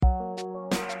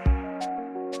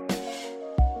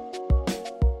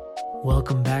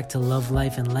Welcome back to Love,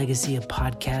 Life, and Legacy, a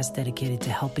podcast dedicated to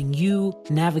helping you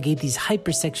navigate these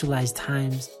hypersexualized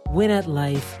times, win at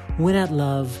life, win at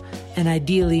love, and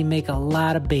ideally make a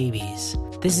lot of babies.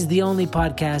 This is the only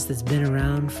podcast that's been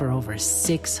around for over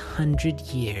 600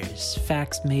 years.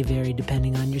 Facts may vary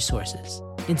depending on your sources.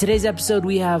 In today's episode,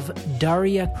 we have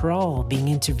Daria Krall being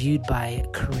interviewed by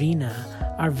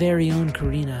Karina, our very own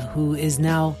Karina, who is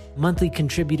now monthly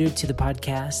contributor to the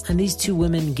podcast. And these two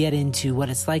women get into what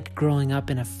it's like growing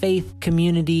up in a faith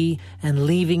community and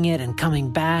leaving it and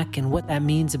coming back and what that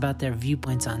means about their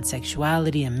viewpoints on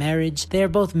sexuality and marriage. They're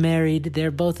both married.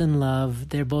 They're both in love.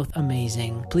 They're both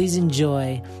amazing. Please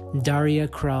enjoy Daria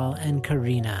Krall and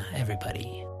Karina,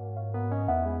 everybody.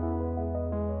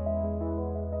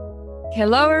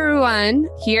 Hello, everyone.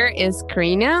 Here is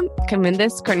Karina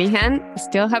Camendez Cornihan.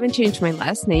 Still haven't changed my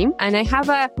last name. And I have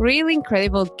a really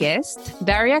incredible guest,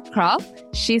 Daria Krall.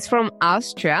 She's from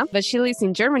Austria, but she lives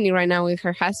in Germany right now with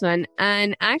her husband.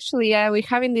 And actually, we're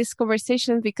having this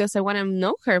conversation because I want to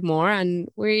know her more. And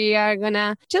we are going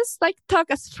to just talk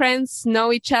as friends,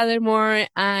 know each other more.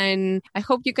 And I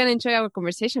hope you can enjoy our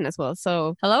conversation as well.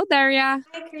 So hello, Daria.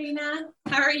 Hi, Karina.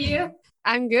 How are you?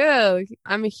 I'm good.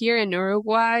 I'm here in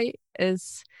Uruguay.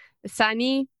 It's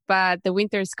sunny, but the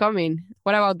winter is coming.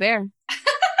 What about there?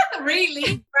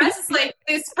 Really? For us, it's like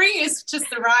the spring is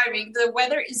just arriving. The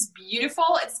weather is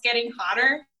beautiful. It's getting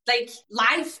hotter.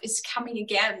 Life is coming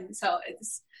again. So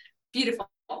it's beautiful.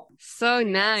 So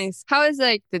nice. How is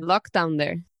the lockdown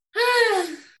there?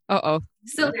 Uh-oh.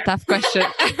 Still there. Tough question.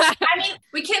 I mean,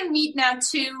 we can meet now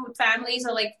 2 families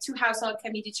or 2 households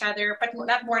can meet each other, but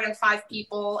not more than 5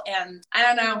 people. And I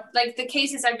don't know, the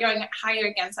cases are going higher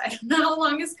again. So I don't know how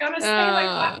long it's going to stay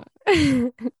like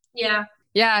that. Yeah.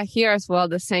 Yeah, here as well,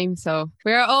 the same. So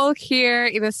we're all here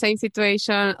in the same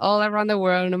situation all around the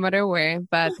world, no matter where.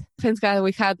 But thank God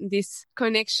we had this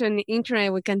connection,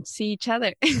 internet, we can see each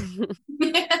other.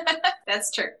 That's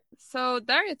true. So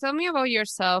Daria, tell me about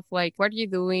yourself. What are you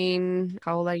doing?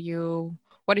 How old are you?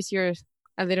 What is your,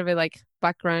 a little bit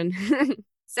background?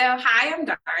 So, hi, I'm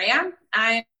Daria.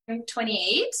 I'm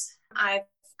 28. I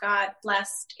got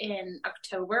blessed in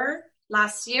October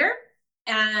last year.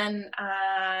 And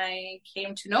I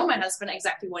came to know my husband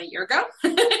exactly 1 year ago.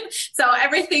 So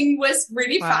everything was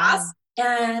really fast.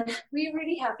 And we're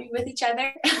really happy with each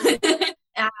other.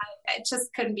 It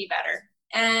just couldn't be better.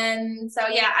 And so,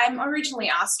 yeah, I'm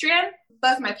originally Austrian.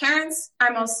 Both my parents.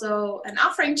 I'm also an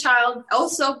offering child,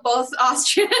 also both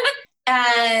Austrian.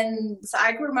 And so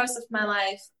I grew most of my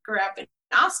life, grew up in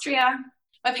Austria.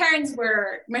 My parents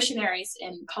were missionaries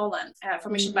in Poland for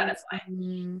Mission Butterfly.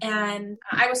 And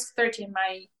I was 13.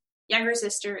 My younger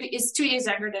sister is 2 years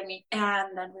younger than me.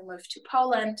 And then we moved to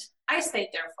Poland. I stayed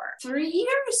there for 3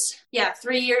 years. Yeah,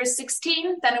 3 years,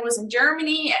 16. Then it was in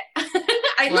Germany.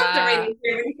 I loved already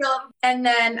Germany. And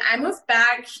then I moved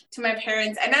back to my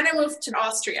parents. And then I moved to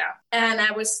Austria. And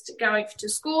I was going to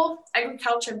school,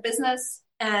 agriculture and business,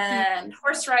 and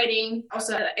horse riding.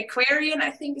 Also equestrian,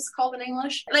 I think is called in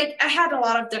English. I had a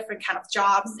lot of different kind of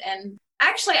jobs. And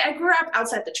actually, I grew up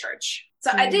outside the church.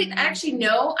 So I didn't actually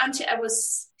know until I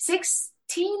was 16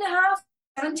 and a half.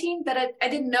 17 that I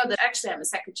didn't know that actually I'm a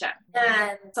second gen.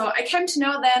 And so I came to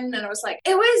know then, and I was it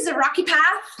was a rocky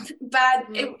path, but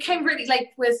it came really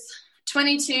with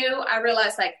 22, I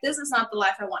realized this is not the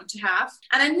life I want to have.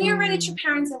 And I knew already to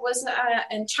parents. I was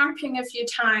in championing a few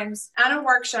times and in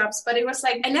workshops, but it was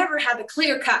I never had a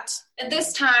clear cut. And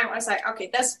this time I was okay,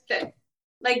 that's good.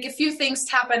 A few things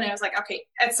happened, and I was okay,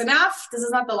 it's enough. This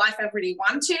is not the life I really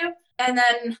want to. And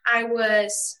then I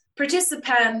was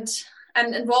participant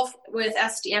and involved with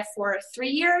SDF for 3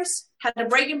 years, had a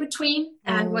break in between,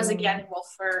 and was again involved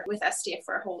with SDF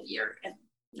for a whole year. And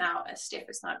now SDF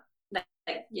is not,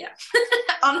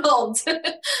 on hold.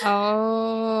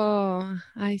 Oh,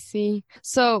 I see.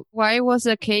 So why was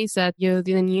the case that you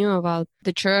didn't knew about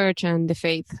the church and the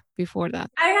faith before that?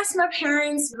 I guess my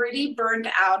parents really burned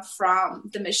out from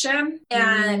the mission.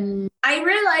 And I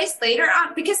realized later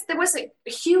on, because there was a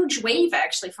huge wave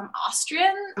actually from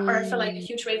Austrian, or I feel a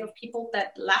huge wave of people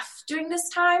that left during this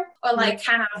time, or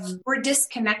kind of were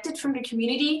disconnected from the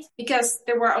community, because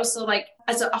there were also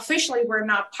as officially we're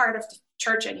not part of the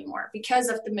church anymore because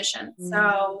of the mission.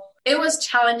 So it was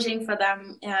challenging for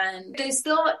them, and they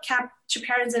still kept two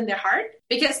parents in their heart,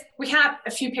 because we had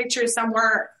a few pictures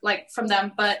somewhere like from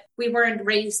them, but we weren't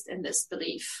raised in this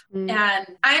belief. And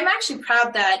I'm actually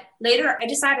proud that later I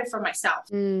decided for myself,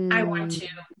 I want to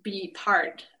be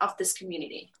part of this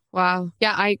community. Wow.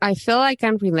 Yeah, I feel I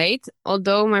can relate.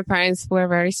 Although my parents were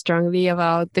very strongly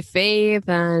about the faith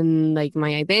and like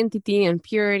my identity and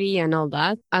purity and all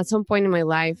that, at some point in my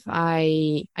life,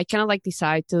 I kind of like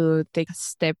decide to take a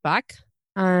step back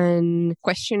and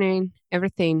questioning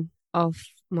everything of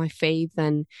my faith,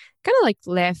 and kind of like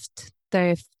left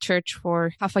the church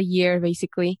for half a year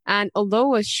basically. And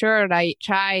although I was sure, I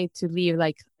tried to live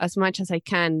like as much as I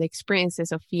can the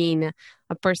experiences of being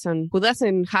a person who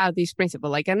doesn't have this principle.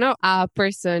 Like I'm not a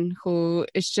person who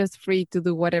is just free to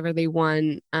do whatever they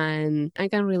want. And I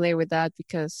can relate with that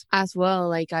because as well,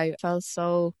 like I felt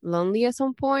so lonely at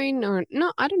some point, or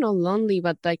no, I don't know, lonely,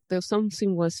 but like there's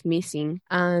something was missing.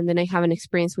 And then I have an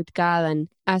experience with God, and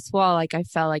as well, like I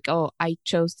felt like, oh, I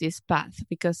chose this path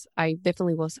because I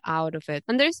definitely was out of it.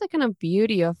 And there's a kind of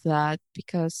beauty of that,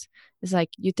 because it's like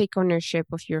you take ownership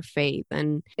of your faith,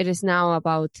 and it is now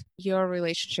about your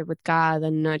relationship with God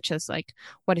and not just like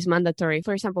what is mandatory.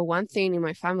 For example, one thing in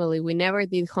my family, we never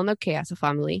did Hondoke as a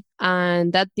family,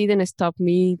 and that didn't stop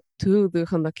me to do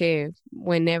Hondoke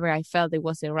whenever I felt it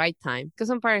was the right time. Because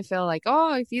some parents feel like,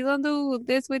 oh, if you don't do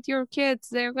this with your kids,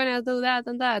 they're going to do that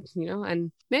and that, you know,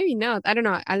 and maybe not. I don't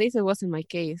know. At least it wasn't my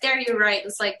case. There, you're right.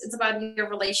 It's like, it's about your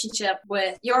relationship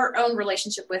with your own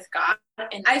relationship with God.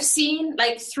 And I've seen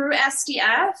like through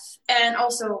SDF and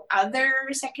also other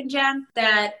second gen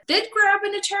that did grow up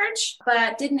in the church,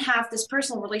 but didn't have this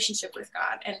personal relationship with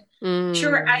God. And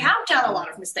sure, I have done a lot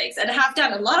of mistakes and I have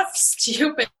done a lot of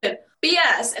stupid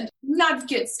BS and not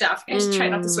good stuff. I just try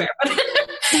not to swear.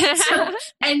 But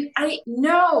and I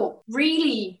know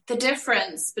really the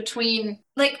difference between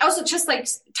like, also just like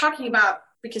talking about,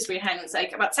 because we're having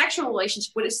like about sexual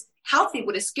relationship, what is healthy,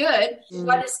 what is good,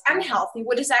 what is unhealthy,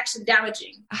 what is actually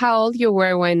damaging. How old you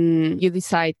were when you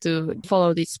decided to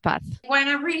follow this path? When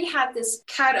I really had this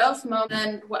cut-off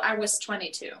moment, I was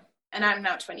 22 and I'm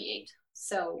now 28.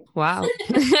 So wow.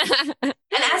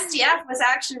 And SDF was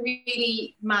actually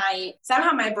really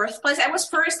somehow my birthplace. I was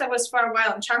for a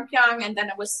while in Changpyeong, and then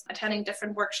I was attending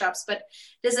different workshops. But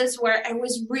this is where I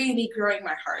was really growing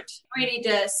my heart, really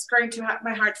just growing to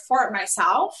my heart for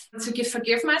myself, to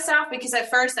forgive myself, because at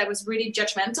first I was really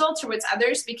judgmental towards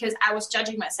others because I was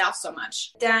judging myself so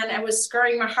much. Then I was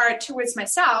growing my heart towards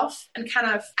myself, and kind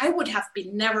of, I would have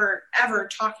been never, ever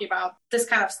talking about this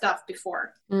kind of stuff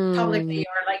before publicly,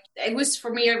 or like, it was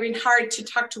for me really hard to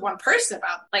talk to one person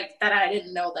about like that. I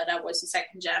didn't know that I was a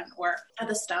second gen or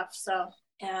other stuff. So,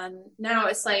 and now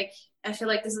it's like, I feel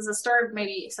like this is a story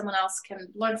maybe someone else can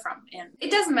learn from. And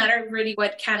it doesn't matter really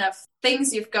what kind of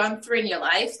things you've gone through in your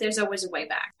life. There's always a way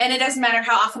back. And it doesn't matter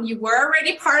how often you were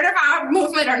already part of our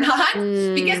movement or not,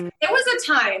 because there was a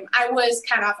time I was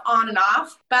kind of on and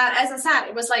off. But as I said,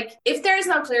 it was like, if there is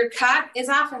no clear cut, it's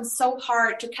often so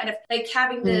hard to kind of like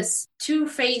having this two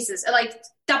phases, like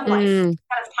double life. Kind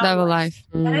of double life.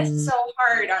 And it's so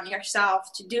hard on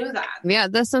yourself to do that. Yeah,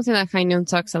 that's something that Hainon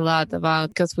talks a lot about,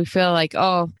 because we feel like,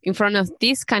 oh, in front of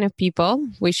these kind of people,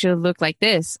 we should look like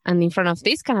this. And in front of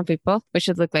these kind of people, we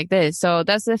should look like this. So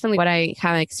that's definitely what I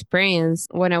have experienced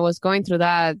when I was going through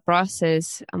that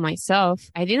process myself.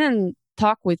 I didn't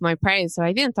talk with my parents, so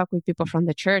I didn't talk with people from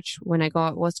the church when I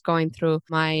was going through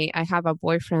I have a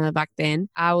boyfriend back then.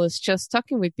 I was just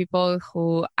talking with people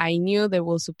who I knew they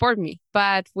will support me.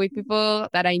 But with people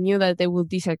that I knew that they will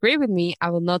disagree with me, I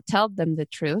will not tell them the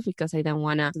truth, because I didn't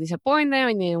want to disappoint them.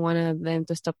 I didn't want them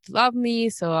to stop to love me.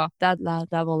 So that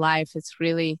double life is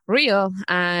really real.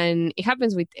 And it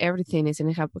happens with everything. It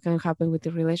can happen with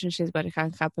the relationships, but it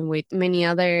can happen with many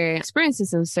other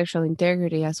experiences in sexual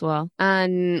integrity as well.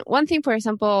 And one thing, for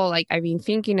example, like I've been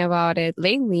thinking about it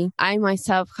lately, I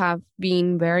myself have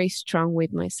been very strong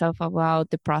with myself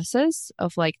about the process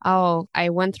of like, oh, I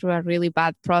went through a really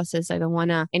bad process. I don't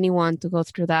want anyone to go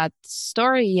through that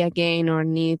story again or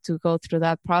need to go through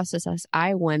that process as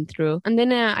I went through. And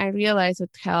then I realized with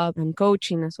help and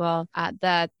coaching as well,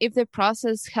 that if the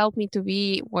process helped me to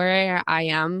be where I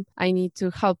am, I need to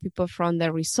help people from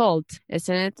the result,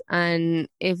 isn't it? And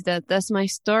if that's my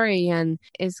story and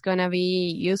it's going to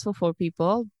be useful for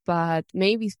people, but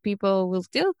maybe people will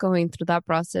still going through that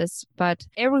process. But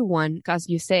everyone, as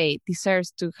you say,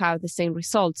 deserves to have the same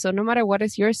result. So no matter what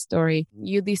is your story,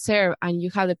 you deserve and you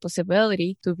have the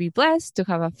possibility to be blessed, to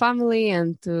have a family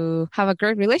and to have a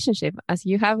great relationship as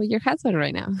you have with your husband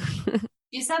right now.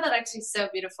 You said that actually so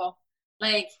beautiful.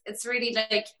 Like, it's really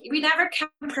like, we never can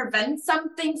prevent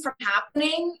something from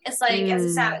happening. It's like, as I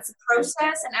said, it's a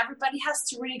process and everybody has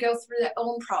to really go through their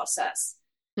own process.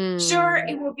 Sure,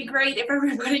 it would be great if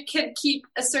everybody could keep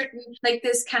a certain, like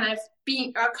this kind of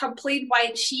being a complete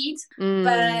white sheet,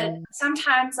 but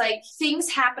sometimes like things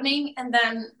happening and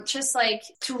then just like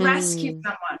to rescue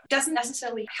someone doesn't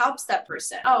necessarily help that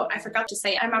person. Oh, I forgot to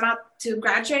say, I'm about to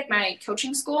graduate my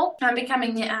coaching school. I'm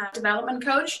becoming a development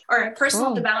coach or a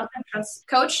personal development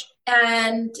coach.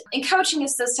 And in coaching,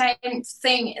 it's the same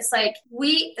thing. It's like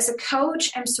we, as a coach,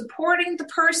 I'm supporting the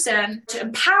person to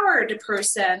empower the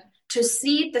person to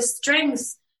see the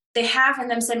strengths they have in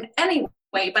themselves anyway.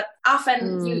 But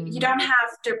often you don't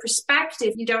have their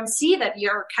perspective. You don't see that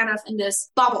you're kind of in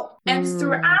this bubble. And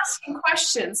through asking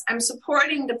questions, I'm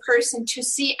supporting the person to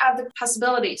see other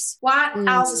possibilities. What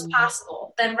else is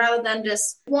possible? Then rather than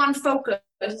just one focus.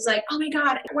 It's like, oh my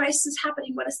God, why is this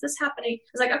happening? What is this happening?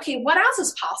 It's like, okay, what else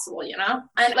is possible, you know?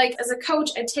 And like, as a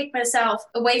coach, I take myself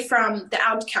away from the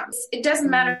outcomes. It doesn't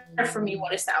matter for me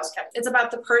what is the outcome. It's about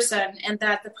the person and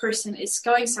that the person is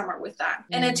going somewhere with that.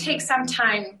 And it takes some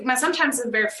time. Sometimes it's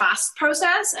a very fast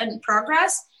process and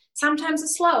progress. Sometimes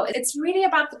it's slow. It's really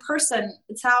about the person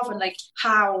itself and like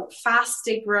how fast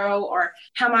they grow or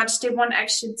how much they want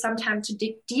actually sometimes to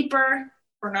dig deeper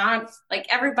or not. Like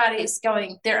everybody is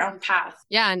going their own path.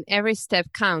 Yeah, and every step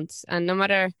counts. And no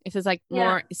matter if it's like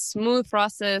more smooth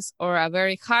process or a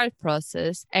very hard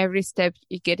process, every step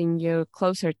is getting you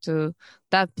closer to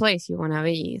that place you want to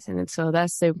be. And so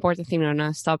that's the important thing, of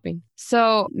not stopping.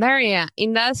 So Daria,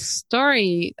 in that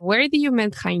story, where did you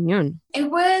meet Hainyun?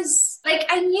 It was like,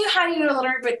 I knew Hainyun a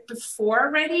little bit before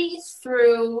already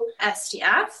through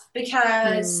SDF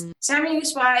because Sammy and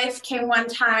his wife came one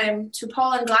time to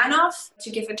Poland Glanov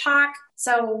to give a talk.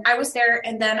 So I was there,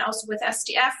 and then also with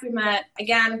SDF, we met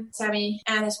again, Sammy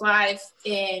and his wife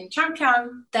in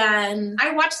Chongqing. Then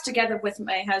I watched together with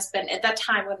my husband at that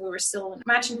time when we were still in the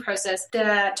matching process,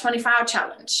 the 24-hour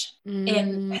challenge. I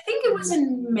think it was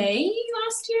in May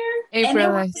last year.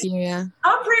 April last year, yeah.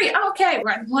 Oh, great. Oh, okay.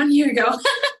 Right. 1 year ago.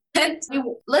 And we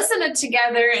listened it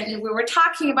together and we were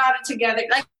talking about it together.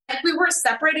 Like we were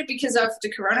separated because of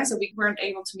the corona, so we weren't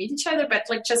able to meet each other, but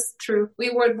like just through, we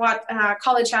would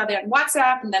call each other on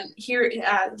WhatsApp and then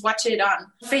watch it on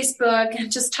Facebook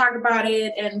and just talk about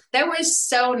it. And that was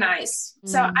so nice.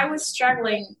 So I was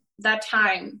struggling that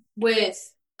time with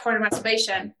porn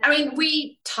masturbation. I mean,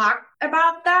 we talked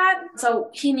about that, so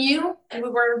he knew, and we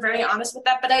were very honest with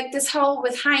that. But like this whole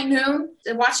with Hainyun,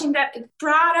 watching that, it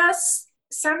brought us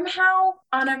somehow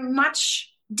on a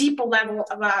much deeper level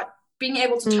about being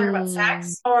able to talk about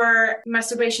sex or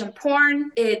masturbation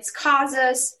porn, its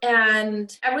causes.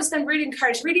 And I was then really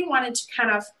encouraged, really wanted to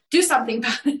kind of do something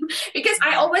about it because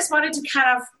I always wanted to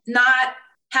kind of not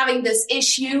having this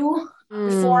issue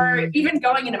before even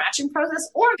going in a matching process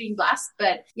or being blessed.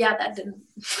 But yeah, that didn't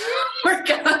work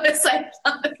out as I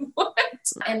thought it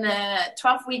would. In a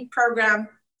 12-week program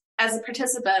as a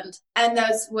participant. And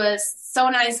that was so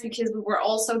nice because we were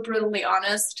also brutally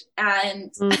honest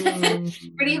and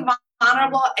really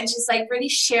vulnerable and just like really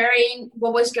sharing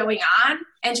what was going on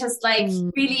and just like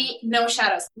really no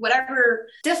shadows. Whatever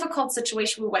difficult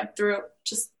situation we went through,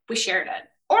 just we shared it.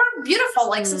 Or beautiful,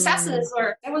 like successes,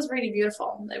 or it was really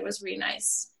beautiful. It was really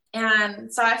nice.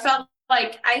 And so I felt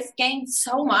like I've gained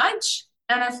so much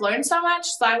and I've learned so much.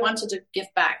 So I wanted to give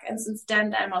back. And since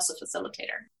then, I'm also a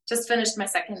facilitator. Just finished my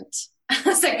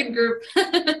second group.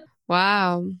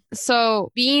 Wow.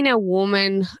 So being a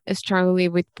woman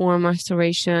struggling with porn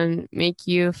masturbation make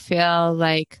you feel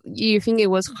like you think it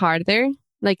was harder?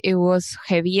 Like it was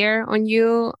heavier on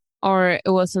you? Or it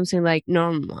was something like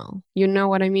normal? You know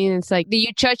what I mean? It's like, did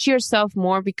you judge yourself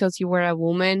more because you were a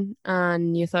woman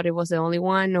and you thought it was the only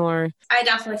one? Or I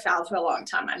definitely felt for a long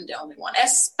time I'm the only one,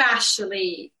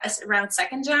 especially around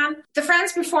second gen. The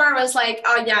friends before was like,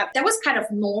 oh yeah, that was kind of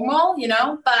normal, you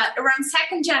know? But around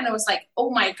second gen, it was like, oh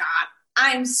my God,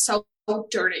 I'm so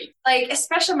dirty. Like,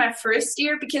 especially my first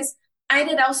year, because I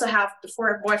did also have before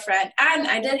a boyfriend and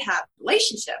I did have a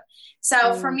relationship.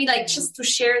 So for me, like just to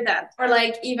share that or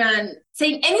like even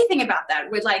saying anything about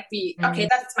that would like be, okay,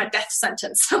 that's my death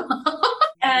sentence.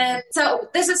 And so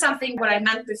this is something what I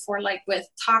meant before, like with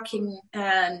talking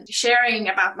and sharing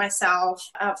about myself,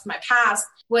 of my past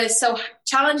was so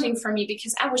challenging for me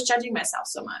because I was judging myself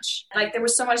so much. Like there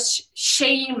was so much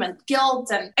shame and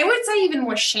guilt and I would say even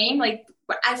more shame. Like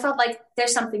I felt like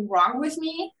there's something wrong with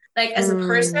me. Like as a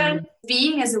person,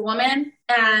 being as a woman.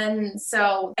 And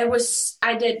so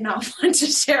I did not want to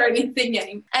share anything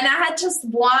anymore. And I had just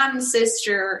one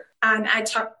sister And I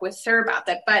talked with her about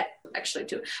that, but actually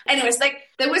two. Anyways, like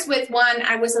there was with one,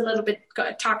 I was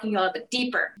talking a little bit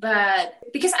deeper, but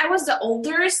because I was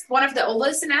one of the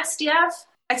oldest in SDF,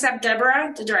 except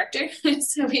Deborah, the director,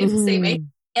 so we have the same age.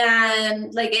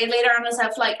 And like later on in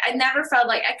life, like I never felt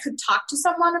like I could talk to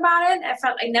someone about it. I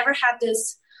felt I never had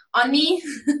this on me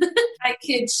I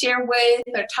could share with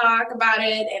or talk about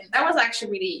it, and that was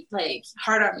actually really like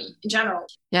hard on me in general.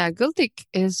 Yeah, guilty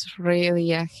is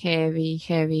really a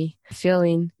heavy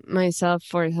feeling. Myself,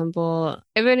 for example,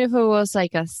 even if it was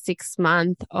like a 6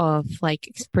 month of like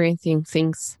experiencing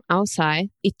things outside,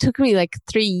 it took me like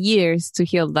 3 years to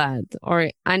heal that,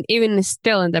 and even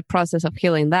still in the process of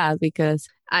healing that, because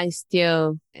I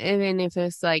still, even if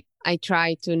it's like I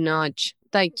try to nudge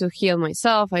like to heal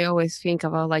myself, I always think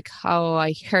about like how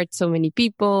I hurt so many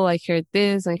people. I hurt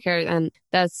this, and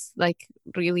that's like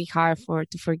really hard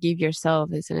to forgive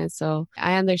yourself, isn't it? So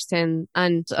I understand.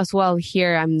 And as well,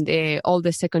 here I'm the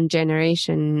oldest second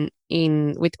generation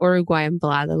with Uruguayan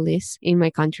blood, at least in my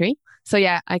country. So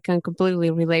yeah, I can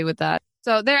completely relate with that.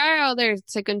 So there are other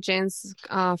second gens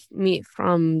of me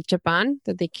from Japan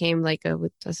that they came like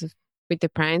with the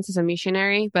parents as a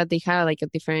missionary, but they have like a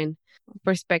different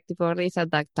perspective, or at least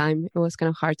at that time it was kind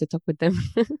of hard to talk with them.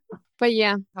 But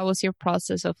yeah, how was your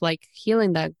process of like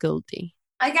healing that guilty?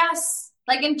 I guess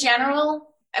like in general,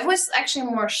 it was actually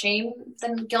more shame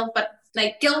than guilt, but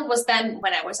like guilt was then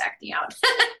when I was acting out.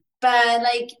 But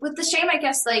like with the shame, I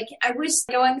guess like I was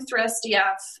going through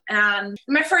SDF, and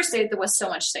in my first day there was so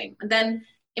much shame, and then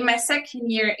in my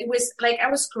second year, it was like I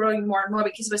was growing more and more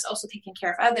because I was also taking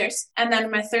care of others. And then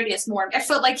in my 30th more, I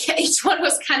felt like each one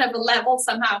was kind of a level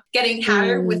somehow getting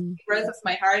higher with the growth of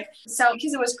my heart. So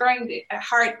because I was growing the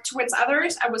heart towards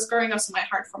others, I was growing also my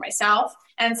heart for myself.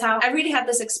 And so I really had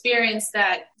this experience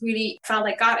that really felt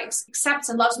like God accepts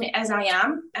and loves me as I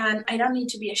am. And I don't need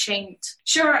to be ashamed.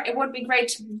 Sure, it would be great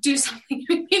to do something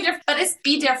different, but it's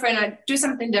be different or do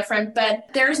something different. But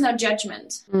there is no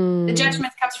judgment. The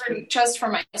judgment comes really just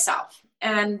from myself.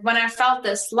 And when I felt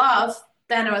this love,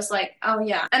 then I was like, oh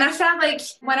yeah. And I felt like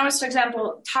when I was, for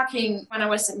example, when I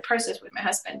was in process with my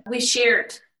husband, we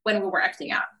shared when we were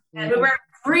acting out. And we were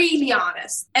really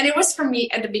honest. And it was for me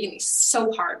at the beginning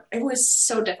so hard. It was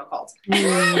so difficult.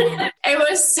 It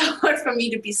was so hard for me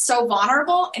to be so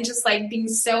vulnerable and just like being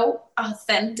so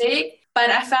authentic. But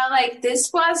I felt like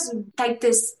this was like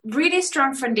this really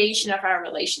strong foundation of our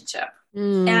relationship.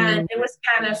 And it was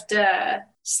kind of the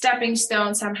stepping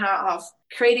stone somehow of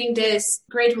creating this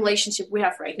great relationship we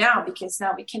have right now, because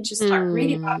now we can just talk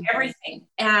really about everything.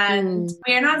 And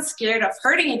we are not scared of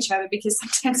hurting each other, because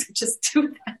sometimes we just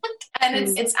do that.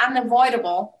 And it's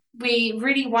unavoidable. We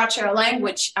really watch our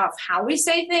language of how we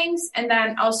say things, and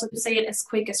then also say it as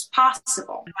quick as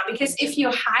possible. Because if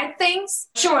you hide things,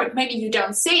 sure, maybe you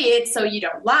don't say it, so you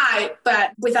don't lie,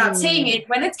 but without saying it,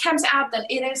 when it comes out, then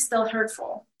it is still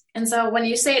hurtful. And so when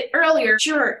you say it earlier,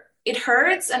 sure, it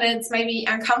hurts and it's maybe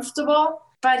uncomfortable,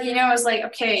 but it's like,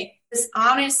 okay, this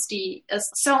honesty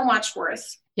is so much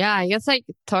worth. Yeah, I guess like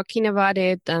talking about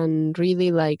it and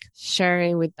really like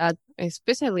sharing with that,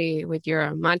 especially with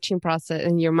your matching process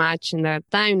and your match in that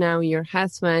time now, your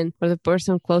husband or the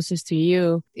person closest to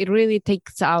you, it really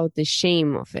takes out the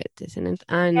shame of it, isn't it?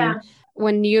 And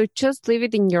when you just leave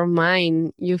it in your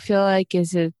mind, you feel like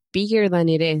it's bigger than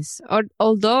it is.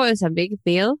 Although it's a big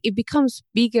deal, it becomes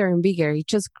bigger and bigger. It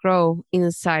just grows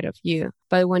inside of you.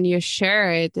 But when you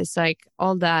share it, it's like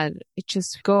all that, it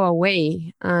just go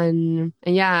away. And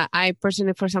yeah, I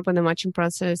personally, for example, in the matching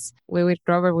process, with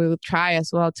Robert, we would try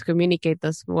as well to communicate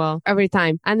as well every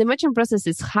time. And the matching process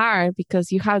is hard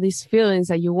because you have these feelings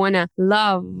that you want to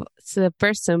love the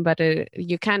person, but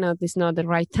you cannot, it's not the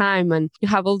right time. And you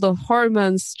have all the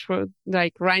hormones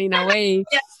like running away.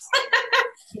 Yes.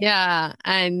 Yeah,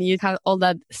 and you have all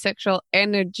that sexual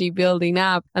energy building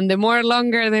up. And the more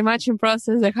longer the matching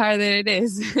process, the harder it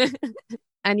is.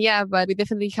 And yeah, but we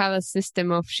definitely have a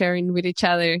system of sharing with each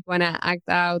other when I act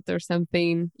out or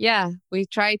something. Yeah, we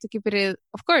try to keep it,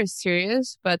 of course,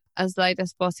 serious, but as light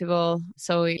as possible.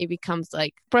 So it becomes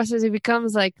like process, it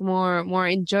becomes like more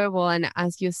enjoyable. And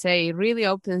as you say, it really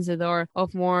opens the door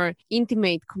of more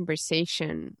intimate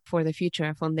conversation for the future,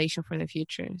 a foundation for the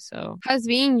future. So how's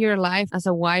been your life as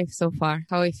a wife so far?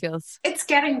 How it feels? It's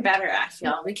getting better, I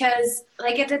feel, because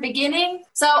like at the beginning,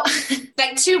 so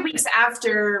like 2 weeks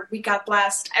after we got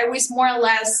blessed, I was more or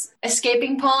less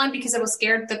escaping Poland because I was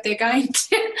scared that they're going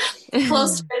to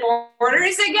close the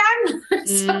borders again.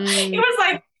 So it was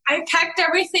like I packed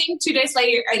everything. 2 days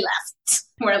later, I left,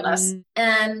 more or less.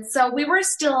 And so we were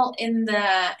still in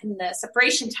the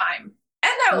separation time.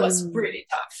 And that was really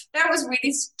tough. That was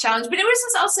really challenging. But it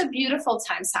was also a beautiful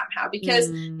time somehow,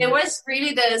 because there was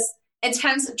really this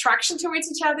intense attraction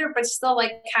towards each other, but still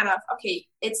like kind of, okay,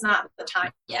 it's not the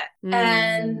time yet.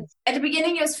 And at the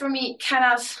beginning, it was for me kind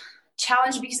of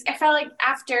challenge, because I felt like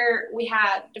after we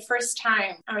had the first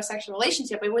time our sexual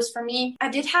relationship, it was for me, I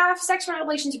did have sexual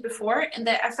relationship before, and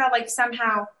that I felt like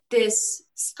somehow this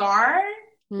scar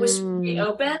was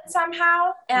reopened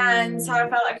somehow. And so I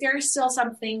felt like there's still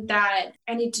something that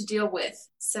I need to deal with.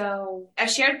 So I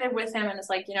shared it with him, and it's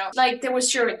like, you know, like there was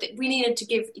sure that we needed to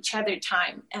give each other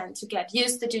time and to get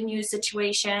used to the new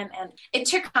situation. And it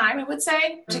took time, I would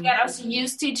say, to get us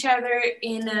used to each other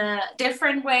in a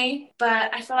different way.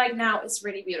 But I feel like now it's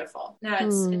really beautiful. Now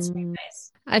it's really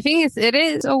nice. I think it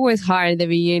is always hard at the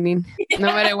beginning, no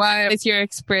matter what is your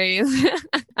experience.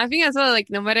 I think as well,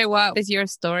 like no matter what is your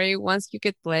story, once you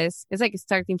get blessed, it's like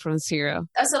starting from zero.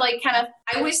 Also, like kind of,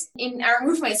 I always in our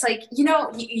movement, it's like, you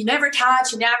know, you never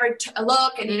touch, you never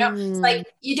look, and you know, it's like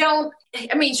you don't.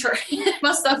 I mean, sure,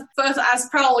 most of us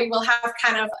probably will have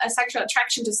kind of a sexual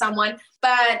attraction to someone,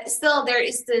 but still there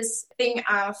is this thing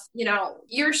of, you know,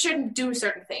 you shouldn't do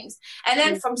certain things. And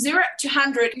then from 0 to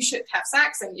 100, you should have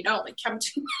sex, and you don't like come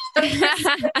to so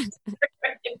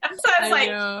it's like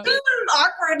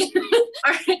awkward.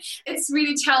 It's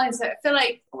really challenging. So I feel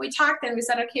like we talked and we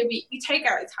said, okay, we take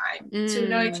our time to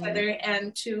know each other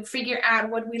and to figure out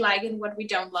what we like and what we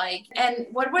don't like. And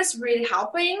what was really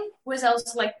helping was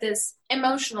also like this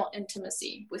emotional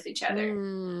intimacy with each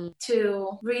other to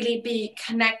really be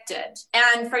connected.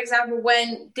 And for example,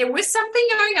 when there was something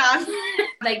going on,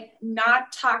 like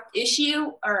not talked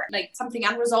issue or like something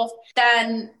unresolved,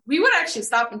 then we would actually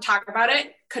stop and talk about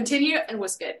it, continue, and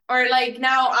was good. Or like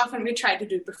now often we try to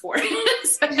do it before.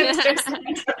 So there's an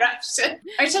interruption.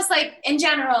 Or just like in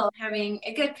general, having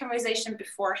a good conversation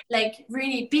before, like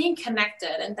really being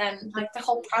connected. And then like the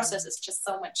whole process is just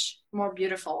so much more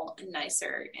beautiful and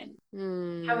nicer.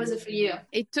 And how was it for you?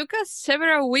 It took us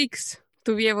several weeks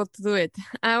to be able to do it.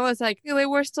 I was like, they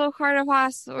were so hard of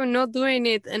us or not doing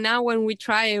it. And now when we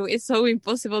try it, it's so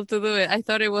impossible to do it. I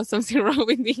thought it was something wrong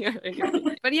with me.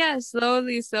 But yeah,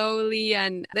 slowly,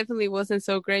 and definitely wasn't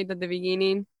so great at the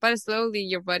beginning. But slowly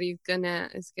your body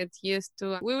is get used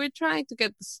to it. We were trying to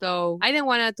get slow. I didn't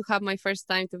want to have my first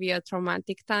time to be a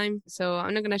traumatic time. So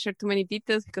I'm not going to share too many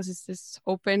details because it's just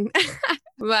open.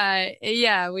 But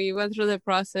yeah, we went through the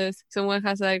process. Someone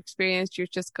has that experience, you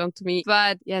just come to me.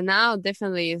 But yeah, now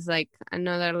definitely is like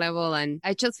another level. And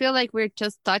I just feel like we're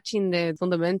just touching the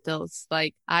fundamentals.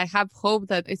 Like I have hope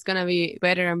that it's going to be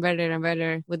better and better and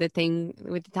better with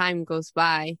the time goes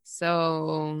by.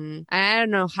 So I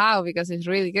don't know how, because it's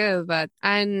really good. But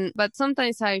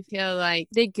sometimes I feel like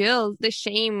the guilt, the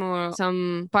shame, or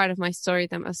some part of my story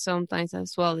that sometimes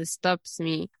as well, it stops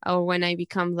me. Or when I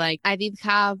become like, I did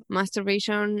have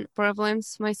masturbation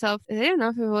problems myself. I don't know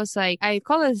if it was like, I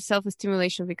call it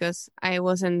self-stimulation because I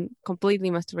wasn't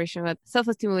completely masturbation, but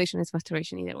self-stimulation is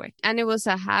masturbation either way. And it was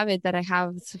a habit that I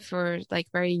have for like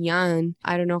very young.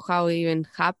 I don't know how it even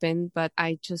happened, but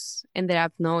I just ended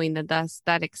up knowing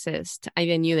that exists. I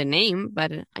didn't knew the name,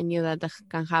 but I knew that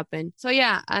can happen. So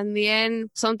yeah, in the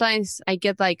end, sometimes I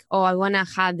get like, oh, I want to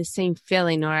have the same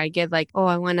feeling, or I get like, oh,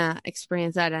 I want to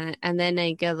experience that. And then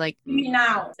I get like,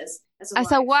 now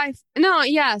as a wife. No,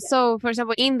 yeah. So for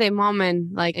example, in the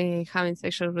moment, like having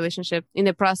sexual relationship, in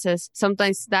the process,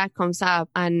 sometimes that comes up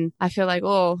and I feel like,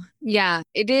 oh yeah,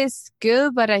 it is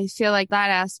good, but I feel like that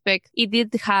aspect, it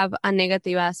did have a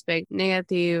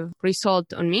negative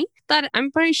result on me that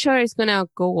I'm pretty sure it's gonna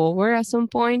go over at some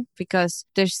point, because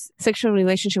there's sexual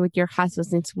relationship with your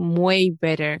husband is way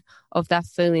better of that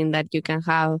feeling that you can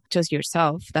have just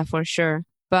yourself, that for sure.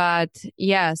 But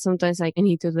yeah, sometimes I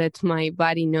need to let my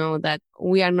body know that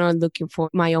we are not looking for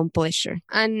my own pleasure.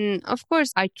 And of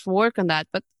course, I work on that.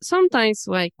 But sometimes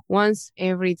like once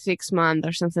every 6 months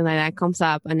or something like that comes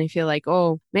up and I feel like,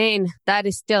 oh man, that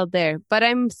is still there. But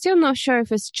I'm still not sure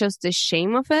if it's just the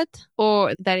shame of it,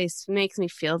 or that it makes me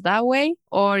feel that way,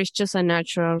 or it's just a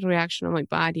natural reaction of my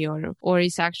body, or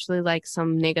it's actually like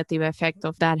some negative effect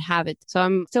of that habit. So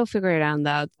I'm still figuring it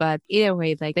out. But either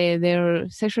way, like their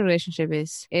sexual relationship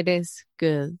is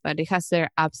good, but it has their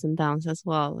ups and downs as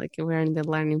well. Like we're in the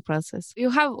learning process.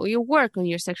 You work on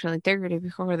your sexual integrity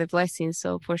before the blessing.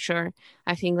 So for sure,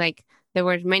 I think like there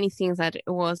were many things that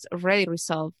was already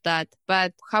resolved, but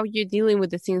how you dealing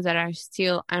with the things that are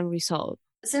still unresolved?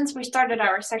 Since we started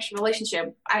our sexual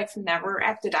relationship, I've never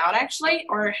acted out actually,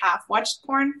 or have watched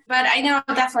porn, but I know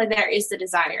definitely there is the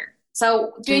desire.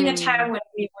 So during the time when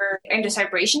we were in the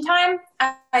separation time,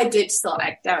 I did still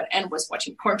act out and was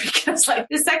watching porn because like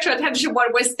the sexual attention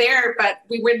what was there, but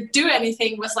we wouldn't do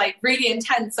anything was like really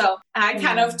intense. So I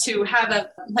kind of to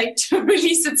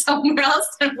release it somewhere else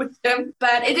than with him.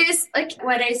 But it is like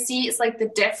what I see is like the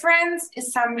difference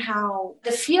is somehow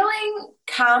the feeling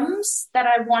comes that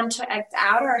I want to act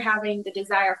out or having the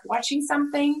desire of watching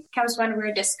something comes when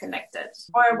we're disconnected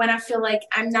or when I feel like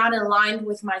I'm not aligned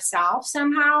with myself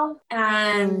somehow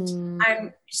and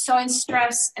I'm so in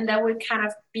stress, and that would kind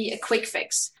of be a quick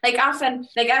fix. Like often,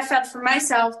 like I felt for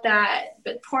myself that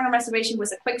porn or masturbation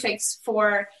was a quick fix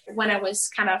for when I was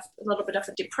kind of a little bit of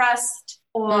a depressed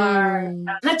or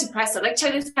not depressed, like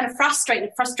just kind of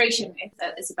frustrated. Frustration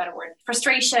is a better word.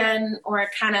 Frustration or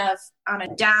kind of on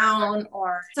a down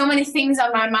or so many things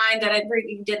on my mind that I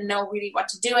really didn't know really what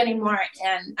to do anymore.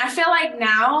 And I feel like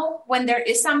now when there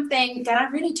is something, then I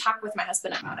really talk with my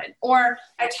husband about it. Or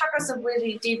I talk also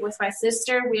really deep with my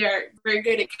sister. We are very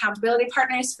good accountability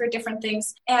partners for different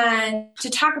things. And to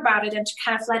talk about it and to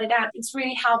kind of let it out, it's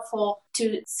really helpful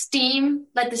to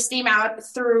let the steam out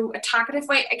through a talkative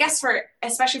way. I guess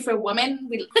especially for women,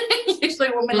 usually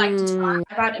women like to talk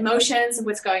about emotions and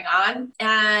what's going on.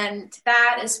 And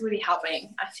that is really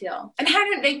helping, I feel. And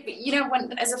having,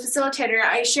 when as a facilitator,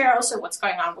 I share also what's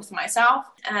going on with myself.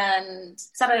 And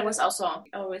so that it was also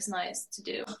always nice to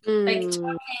do. Like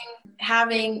talking,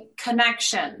 having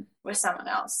connection with someone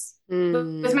else.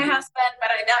 With my husband, but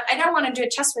I don't want to do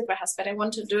it just with my husband. I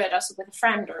want to do it also with a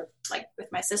friend or like with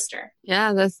my sister.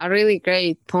 Yeah, that's a really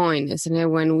great point, isn't it?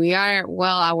 When we are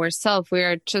ourselves, we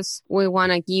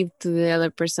want to give to the other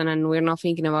person and we're not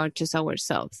thinking about just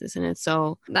ourselves, isn't it?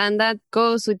 So then that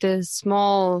goes with the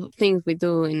small things we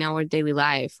do in our daily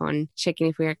life on checking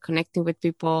if we are connecting with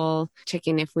people,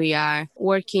 checking if we are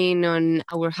working on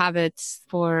our habits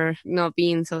for not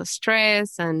being so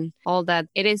stressed and all that.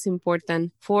 It is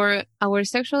important for our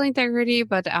sexual integrity,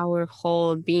 but our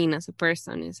whole being as a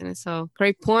person, isn't it? So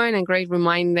great point and great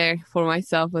reminder for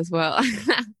myself as well. I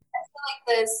feel like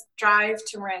this drive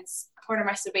towards porn or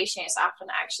masturbation is often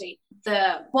actually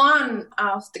one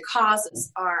of the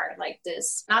causes are like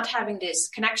this, not having this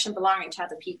connection belonging to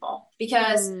other people.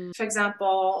 Because, for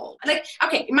example, in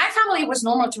my family it was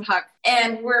normal to hug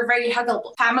and we're a very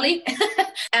huggable family.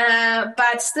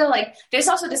 But still like, there's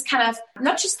also this kind of,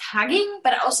 not just hugging,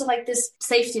 but also like this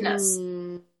safetyness.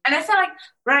 And I feel like,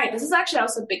 right, this is actually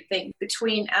also a big thing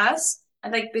between us,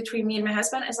 like between me and my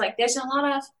husband. It's like, there's a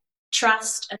lot of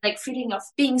trust and like feeling of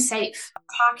being safe,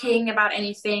 talking about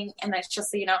anything. And it's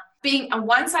just, being on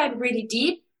one side really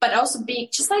deep, but also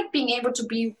being able to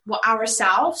be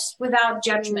ourselves without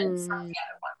judgment from the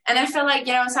other one. And I feel like,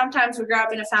 sometimes we grow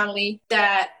up in a family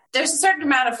that there's a certain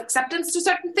amount of acceptance to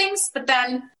certain things, but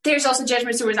then there's also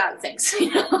judgment towards other things, And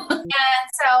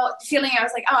so feeling I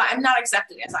was like, oh, I'm not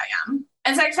accepted as I am.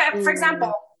 And so, for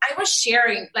example, I was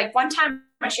sharing, like one time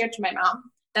I shared to my mom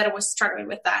that I was struggling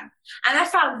with that. And I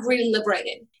felt really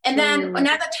liberated. And then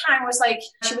another time was like,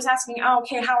 she was asking, oh,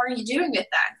 okay, how are you doing with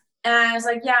that? And I was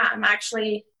like, yeah,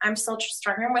 I'm still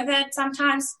struggling with it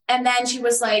sometimes. And then she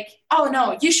was like, oh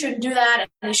no, you shouldn't do that.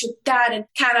 And you should that, and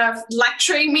kind of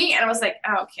lecturing me. And I was like,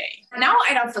 oh, okay, now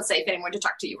I don't feel safe anymore to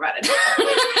talk to you about it.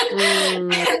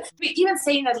 Even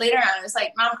saying that later on, I was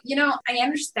like, Mom, I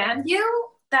understand you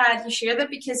that you share that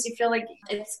because you feel like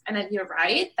and then you're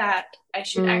right that I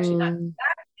should actually not do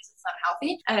that because it's not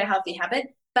healthy and a healthy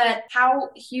habit. But how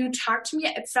you talk to me,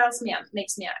 it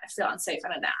makes me feel unsafe.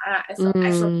 I feel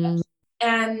bad.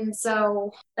 And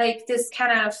so like this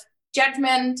kind of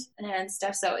judgment and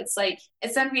stuff. So it's like,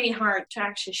 it's then really hard to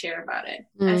actually share about it.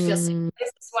 I feel this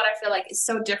is what I feel like is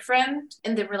so different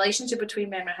in the relationship between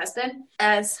me and my husband,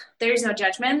 as there is no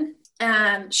judgment.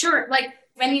 Sure, like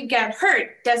when you get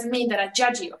hurt doesn't mean that I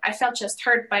judge you. I felt just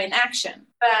hurt by an action.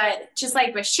 But just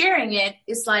like by sharing it,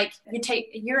 it's like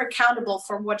you're accountable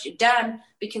for what you've done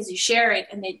because you share it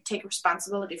and they take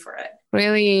responsibility for it.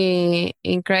 Really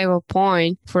incredible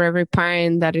point for every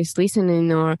parent that is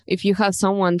listening, or if you have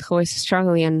someone who is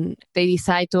struggling and they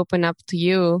decide to open up to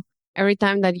you, every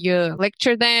time that you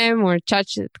lecture them or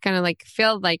judge it, kind of like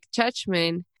feel like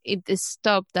judgment, it is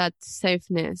stop that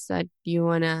safeness that you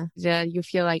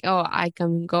feel like, oh, I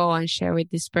can go and share with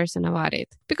this person about it.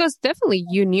 Because definitely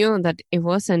you knew that it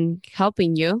wasn't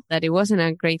helping you, that it wasn't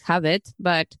a great habit,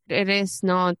 but it is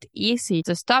not easy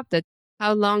to stop that.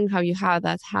 How long have you had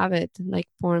that habit, like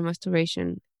porn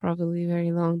masturbation? Probably a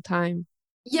very long time.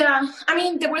 Yeah, I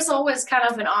mean, there was always kind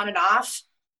of an on and off.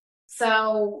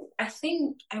 So I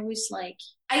think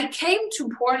I came to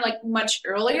porn like much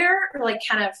earlier, like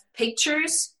kind of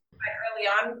pictures quite early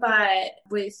on. But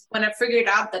when I figured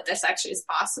out that this actually is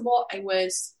possible, I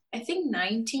was I think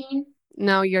 19.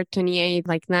 Now you're 28,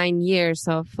 like 9 years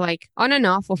of like on and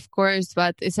off, of course,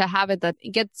 but it's a habit that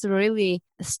it gets really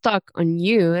stuck on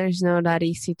you. It's not that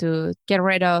easy to get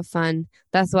rid of. And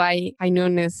that's why High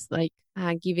Noon is like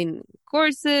giving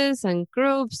courses and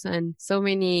groups and so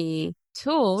many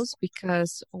tools,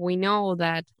 because we know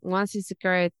that once it's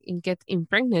get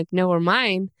impregnated in our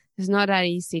mind, it's not that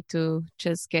easy to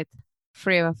just get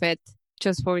free of it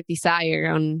just for desire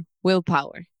and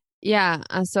willpower. Yeah,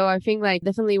 so I think like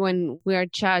definitely when we are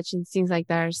judged and things like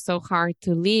that are so hard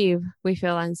to leave, we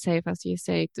feel unsafe, as you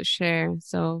say, to share.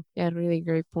 So yeah, really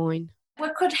great point.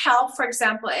 What could help, for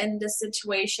example, in this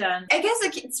situation? I guess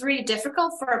it's really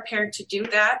difficult for a parent to do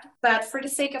that, but for the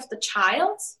sake of the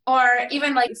child, or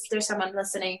even like if there's someone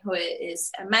listening who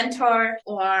is a mentor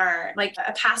or like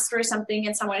a pastor or something,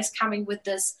 and someone is coming with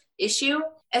this issue,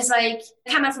 it's like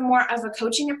kind of more of a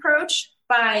coaching approach.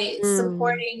 By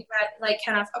supporting that, like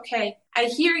kind of, okay, I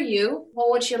hear you. What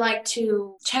would you like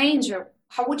to change, or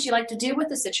how would you like to deal with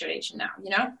the situation now? You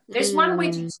know, there's one way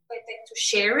to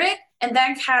share it, and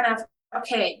then kind of,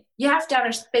 okay, you have done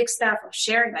a big step of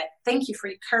sharing that. Thank you for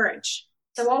your courage.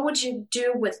 So what would you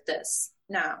do with this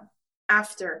now?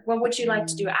 After, what would you like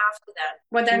to do after that?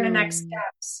 What are the next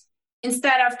steps?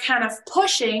 Instead of kind of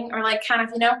pushing, or like kind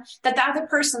of, you know, that the other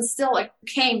person still like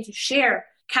came to share,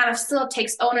 kind of still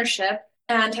takes ownership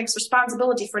and takes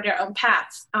responsibility for their own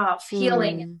path of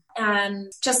healing.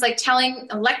 And just like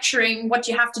lecturing what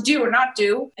you have to do or not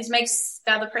do, it makes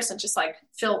the other person just like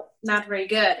feel not very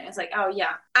good. And it's like, oh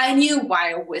yeah, I knew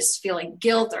why I was feeling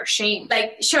guilt or shame,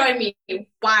 like showing me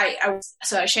why I was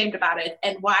so ashamed about it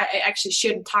and why I actually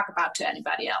shouldn't talk about it to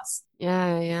anybody else.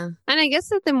 Yeah. And I guess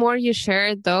that the more you share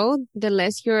it, though, the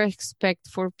less you expect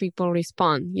for people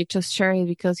respond. You just share it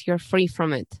because you're free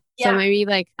from it. So maybe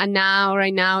like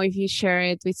right now, if you share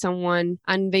it with someone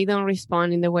and they don't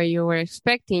respond in the way you were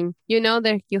expecting, you know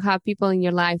that you have people in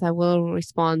your life that will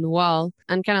respond well,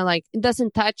 and kind of like it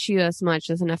doesn't touch you as much,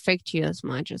 doesn't affect you as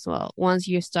much as well. Once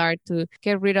you start to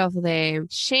get rid of the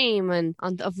shame and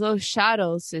of those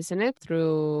shadows, isn't it?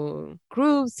 Through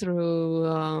groups,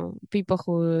 through people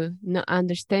who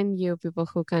understand you, people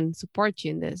who can support you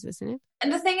in this, isn't it?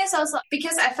 And the thing is also,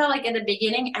 because I felt like in the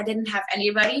beginning, I didn't have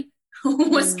anybody who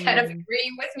was kind of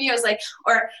agreeing with me. I was like,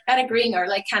 or not agreeing, or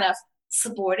like kind of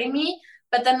supporting me.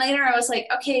 But then later I was like,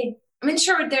 okay, I mean,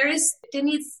 sure, I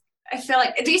feel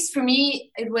like, at least for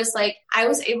me, it was like, I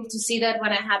was able to see that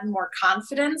when I had more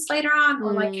confidence later on,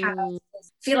 or like kind of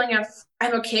this feeling of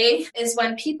I'm okay, is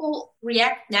when people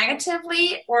react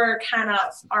negatively or kind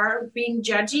of are being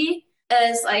judgy,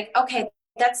 is like, okay,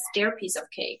 that's their piece of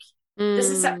cake. This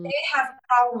is, they have a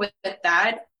problem with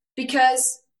that,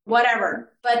 because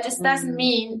whatever, but this doesn't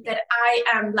mean that I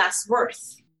am less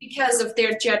worth because of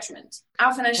their judgment.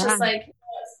 Often it's just like,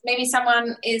 maybe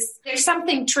there's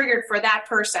something triggered for that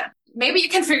person. Maybe you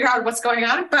can figure out what's going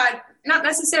on, but not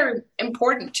necessarily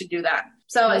important to do that.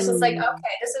 So it's just like, okay,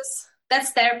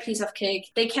 that's their piece of cake.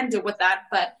 They can deal with that,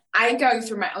 but I'm going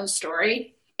through my own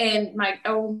story and my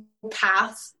own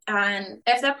path, and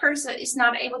if that person is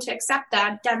not able to accept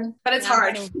that, then but it's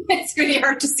hard. It's really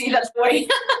hard to see that way.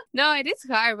 No, it is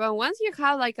hard, but once you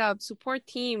have like a support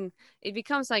team, it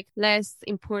becomes like less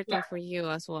important for you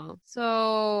as well.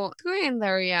 So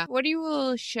Daria, what you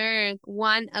will share,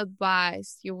 one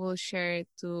advice you will share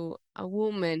to a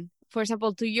woman, for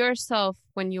example, to yourself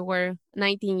when you were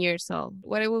 19 years old?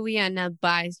 What will be an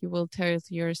advice you will tell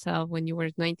to yourself when you were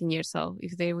 19 years old?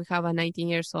 If they will have a 19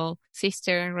 years old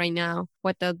sister right now,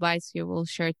 what advice you will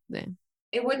share to them?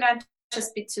 It would not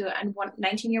just be to a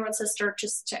 19-year-old sister,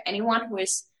 just to anyone who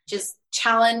is just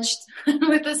challenged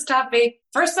with this topic.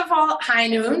 First of all, High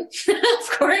Noon,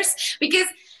 of course, because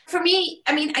for me,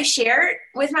 I mean, I shared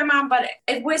with my mom, but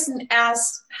it wasn't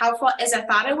as helpful as I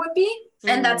thought it would be.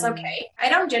 And that's okay. I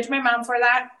don't judge my mom for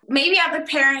that. Maybe other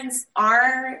parents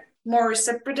are more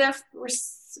reciprocative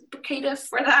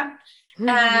for that.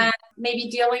 And maybe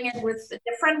dealing it with a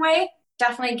different way.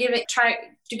 Definitely try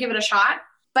to give it a shot.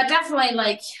 But definitely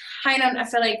like, I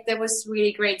feel like there was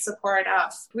really great support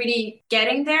of really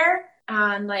getting there.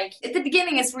 And like at the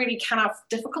beginning, it's really kind of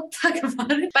difficult to talk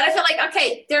about it. But I feel like,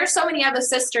 okay, there are so many other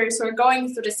sisters who are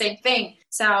going through the same thing.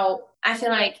 So I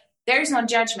feel like there's no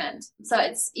judgment. So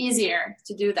it's easier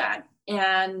to do that.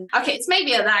 And okay, it's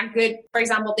maybe that good. For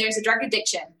example, there's a drug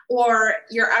addiction, or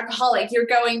you're alcoholic, you're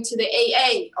going to the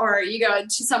AA, or you go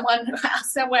to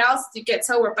somewhere else to get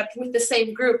sober, but with the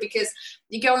same group because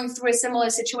you're going through a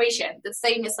similar situation. The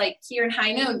same is like here in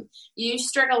High Noon, you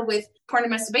struggle with porn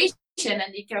and masturbation,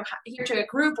 and you go here to a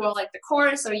group or like the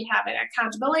course, or you have an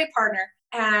accountability partner.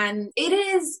 And it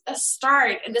is a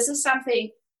start. And this is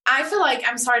something I feel like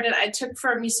I'm sorry that it took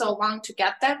for me so long to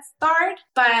get that start,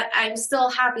 but I'm still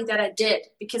happy that I did,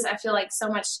 because I feel like so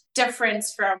much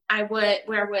difference from where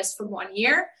I was from 1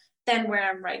 year than where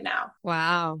I'm right now.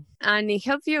 Wow. And it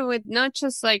helped you with not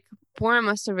just like porn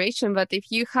masturbation, but if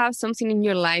you have something in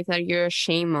your life that you're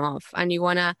ashamed of and you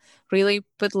want to really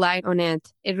put light on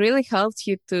it, it really helps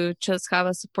you to just have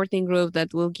a supporting group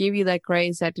that will give you that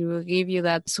grace, that will give you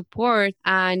that support,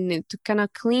 and to kind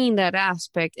of clean that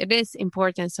aspect. It is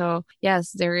important. So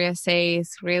yes, Daria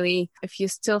says really, if you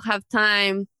still have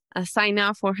time, sign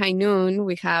up for High Noon.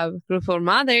 We have group for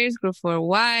mothers, group for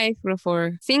wife, group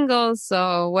for singles.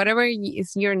 So whatever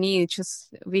is your need,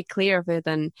 just be clear of it.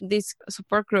 And this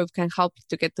support group can help you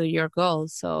to get to your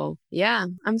goals. So yeah,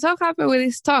 I'm so happy with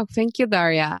this talk. Thank you,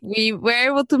 Daria. We were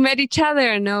able to meet each other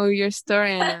and know your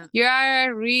story. And you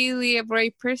are really a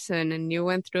brave person and you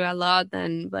went through a lot,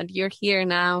 but you're here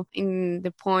now in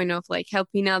the point of like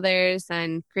helping others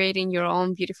and creating your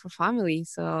own beautiful family.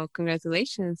 So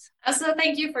congratulations. Also,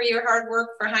 thank you for your hard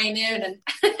work for High Noon and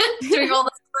doing all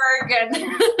this work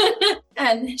and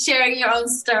and sharing your own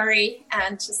story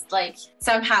and just like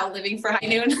somehow living for High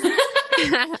Noon.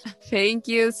 Thank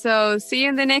you. So see you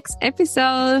in the next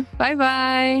episode.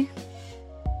 Bye-bye.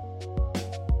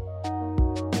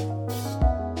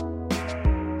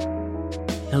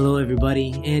 Hello,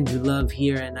 everybody. Andrew Love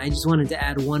here, and I just wanted to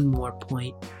add one more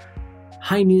point.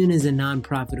 High Noon is a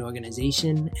nonprofit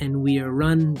organization, and we are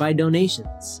run by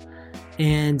donations.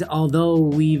 And although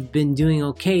we've been doing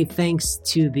okay thanks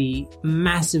to the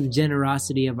massive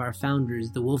generosity of our founders,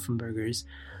 the Wolfenbergers,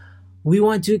 we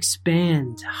want to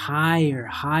expand higher.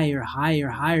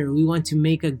 We want to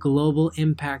make a global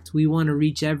impact. We want to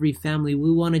reach every family.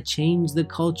 We want to change the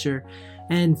culture.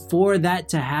 And for that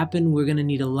to happen, we're going to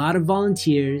need a lot of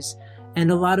volunteers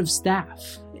and a lot of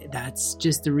staff. That's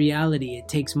just the reality. It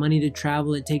takes money to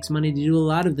travel. It takes money to do a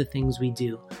lot of the things we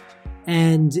do.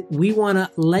 And we want to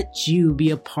let you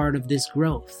be a part of this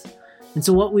growth. And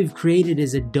so what we've created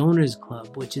is a Donors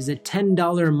Club, which is a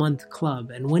 $10 a month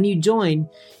club. And when you join,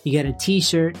 you get a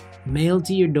t-shirt mailed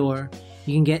to your door.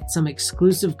 You can get some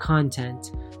exclusive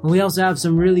content. And we also have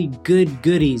some really good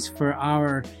goodies for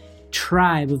our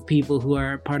tribe of people who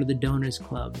are part of the Donors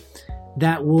Club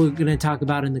that we're going to talk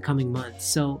about in the coming months.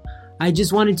 So I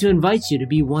just wanted to invite you to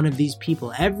be one of these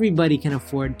people. Everybody can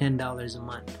afford $10 a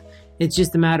month. It's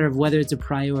just a matter of whether it's a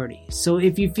priority. So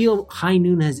if you feel High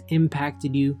Noon has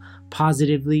impacted you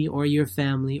positively, or your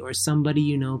family or somebody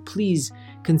you know, please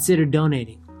consider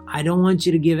donating. I don't want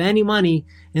you to give any money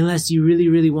unless you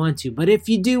really want to. But if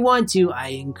you do want to, I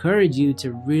encourage you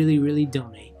to really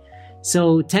donate.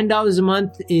 So $10 a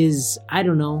month is, I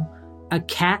don't know, a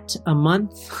cat a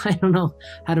month. I don't know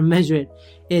how to measure it.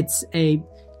 It's a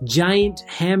giant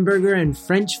hamburger and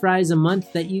French fries a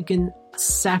month that you can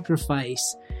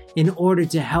sacrifice in order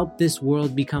to help this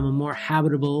world become a more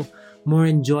habitable, more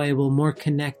enjoyable, more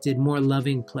connected, more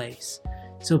loving place.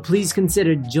 So please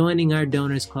consider joining our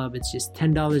Donors Club. It's just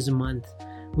 $10 a month.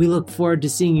 We look forward to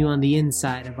seeing you on the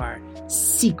inside of our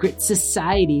secret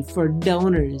society for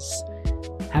donors.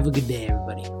 Have a good day,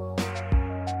 everybody.